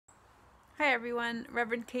Hi everyone,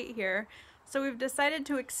 Reverend Kate here. So we've decided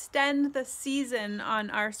to extend the season on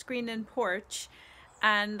our screened-in porch,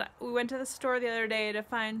 and we went to the store the other day to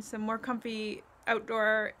find some more comfy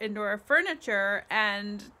indoor furniture,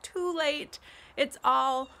 and too late. It's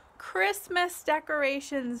all Christmas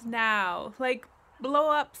decorations now, like blow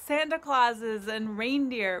up Santa Clauses and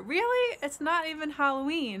reindeer. Really? It's not even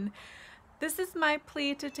Halloween. This is my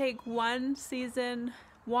plea to take one season,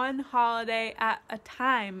 one holiday at a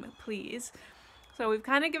time, please. So we've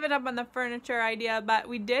kind of given up on the furniture idea, but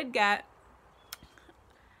we did get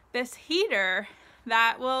this heater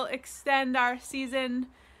that will extend our season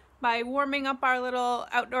by warming up our little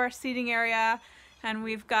outdoor seating area, and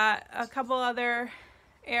we've got a couple other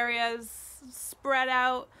areas spread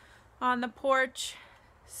out on the porch,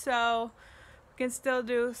 so we can still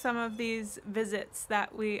do some of these visits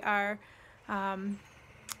that we are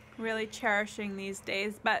really cherishing these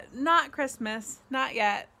days, but not Christmas, not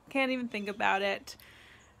yet. Can't even think about it.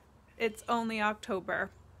 It's only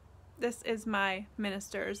October. This is my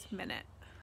Minister's Minute.